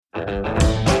Hello,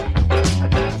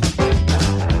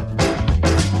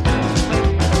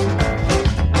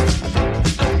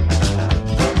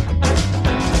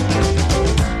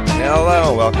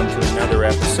 welcome to another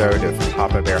episode of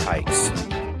Papa Bear Hikes.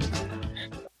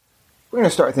 We're going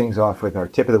to start things off with our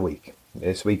tip of the week.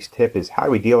 This week's tip is how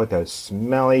do we deal with those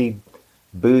smelly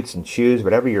boots and shoes,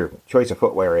 whatever your choice of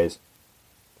footwear is.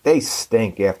 They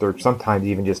stink after sometimes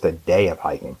even just a day of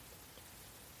hiking,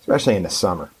 especially in the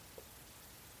summer.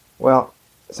 Well,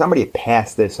 somebody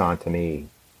passed this on to me,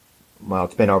 well,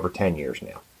 it's been over 10 years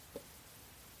now.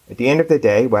 At the end of the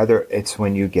day, whether it's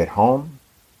when you get home,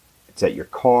 it's at your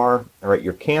car, or at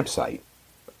your campsite,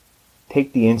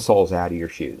 take the insoles out of your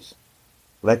shoes.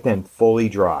 Let them fully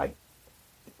dry.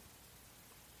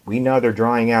 We know they're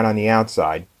drying out on the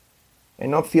outside,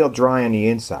 and they'll feel dry on the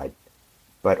inside.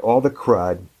 But all the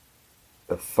crud,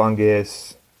 the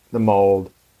fungus, the mold,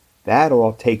 that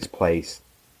all takes place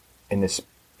in this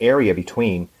area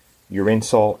between your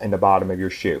insole and the bottom of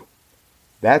your shoe.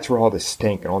 That's where all the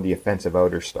stink and all the offensive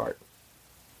odors start.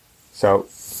 So,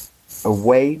 a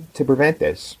way to prevent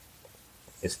this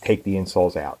is take the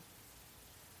insoles out.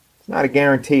 It's not a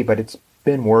guarantee, but it's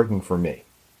been working for me.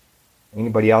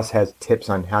 Anybody else has tips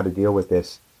on how to deal with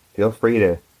this, feel free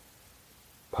to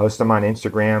post them on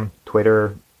Instagram,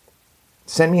 Twitter.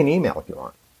 Send me an email if you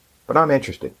want. But I'm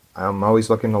interested. I'm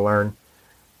always looking to learn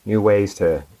new ways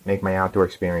to make my outdoor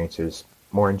experiences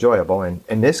more enjoyable, and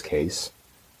in this case,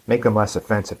 make them less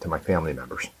offensive to my family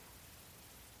members.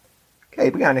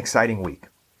 Okay, we got an exciting week.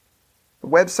 The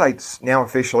website's now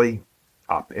officially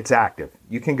up. It's active.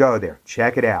 You can go there,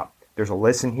 check it out. There's a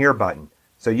listen here button,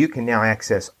 so you can now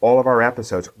access all of our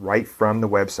episodes right from the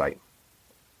website.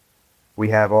 We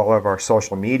have all of our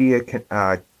social media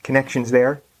connections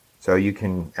there, so you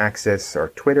can access our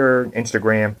Twitter,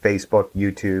 Instagram, Facebook,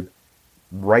 YouTube,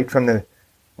 right from the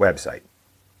website.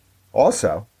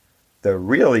 Also, the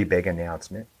really big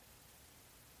announcement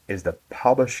is the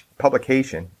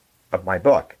publication of my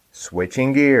book,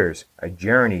 Switching Gears, A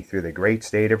Journey Through the Great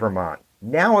State of Vermont,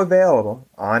 now available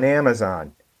on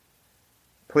Amazon.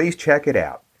 Please check it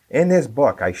out. In this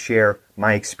book, I share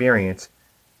my experience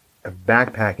of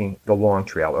backpacking the Long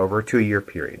Trail over a 2-year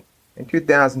period. In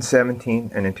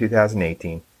 2017 and in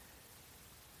 2018,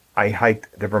 I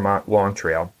hiked the Vermont Long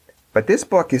Trail. But this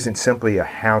book isn't simply a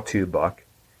how-to book.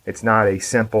 It's not a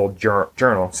simple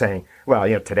journal saying, well,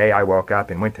 today I woke up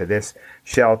and went to this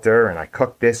shelter and I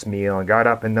cooked this meal and got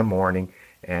up in the morning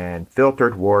and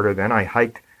filtered water. Then I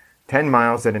hiked 10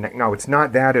 miles at a night. No, it's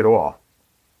not that at all.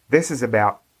 This is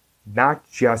about not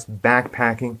just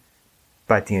backpacking,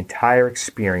 but the entire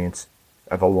experience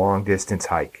of a long-distance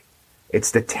hike.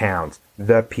 It's the towns,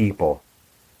 the people.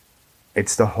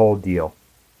 It's the whole deal.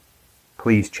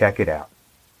 Please check it out.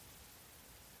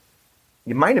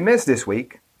 You might have missed this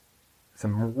week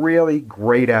some really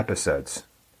great episodes.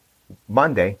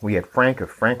 Monday, we had Frank of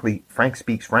Frank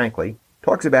Speaks Frankly,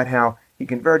 talks about how he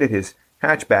converted his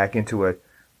hatchback into a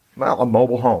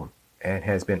mobile home and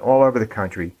has been all over the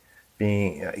country.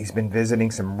 He's been visiting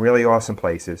some really awesome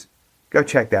places. Go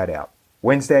check that out.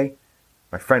 Wednesday,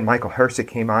 my friend Michael Hersick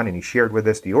came on and he shared with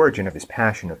us the origin of his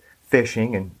passion of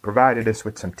fishing and provided us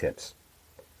with some tips.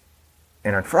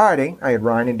 And on Friday, I had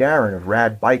Ryan and Darren of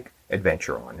Rad Bike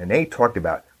Adventure on, and they talked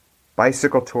about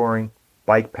bicycle touring,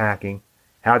 bike packing,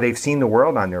 how they've seen the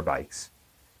world on their bikes.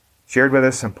 Shared with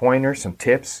us some pointers, some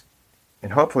tips,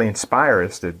 and hopefully inspire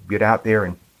us to get out there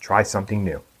and try something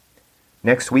new.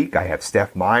 Next week, I have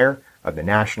Steph Meyer of the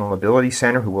National Ability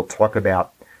Center who will talk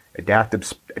about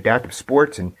adaptive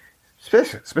sports and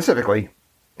specifically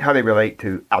how they relate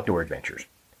to outdoor adventures.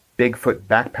 Bigfoot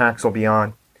backpacks will be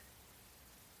on.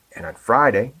 And on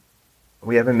Friday,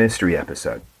 we have a mystery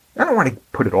episode. I don't want to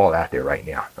put it all out there right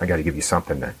now. I got to give you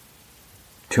something to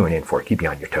tune in for, keep you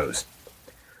on your toes.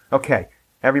 Okay,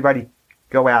 everybody,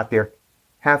 go out there,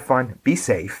 have fun, be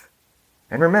safe,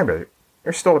 and remember,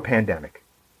 there's still a pandemic.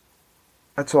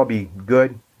 Let's all be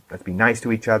good, let's be nice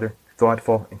to each other,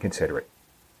 thoughtful, and considerate.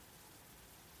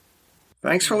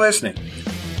 Thanks for listening.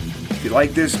 If you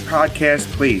like this podcast,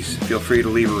 please feel free to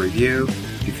leave a review.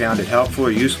 If you found it helpful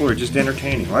or useful or just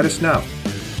entertaining, let us know.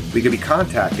 We can be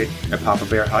contacted at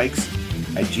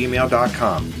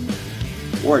papabearhikes@gmail.com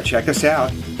or check us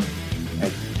out at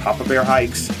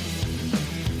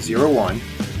papabearhikes01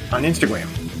 on Instagram.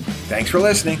 Thanks for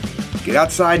listening. Get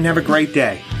outside and have a great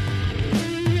day.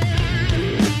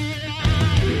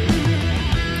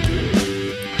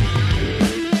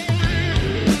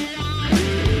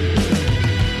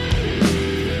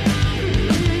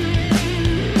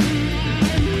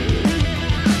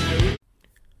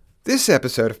 This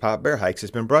episode of Papa Bear Hikes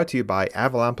has been brought to you by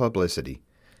Avalon Publicity.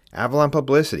 Avalon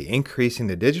Publicity, increasing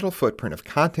the digital footprint of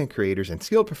content creators and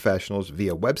skilled professionals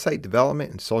via website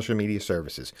development and social media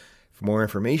services. For more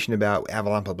information about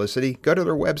Avalon Publicity, go to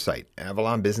their website,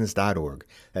 avalonbusiness.org.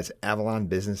 That's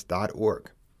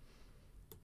avalonbusiness.org.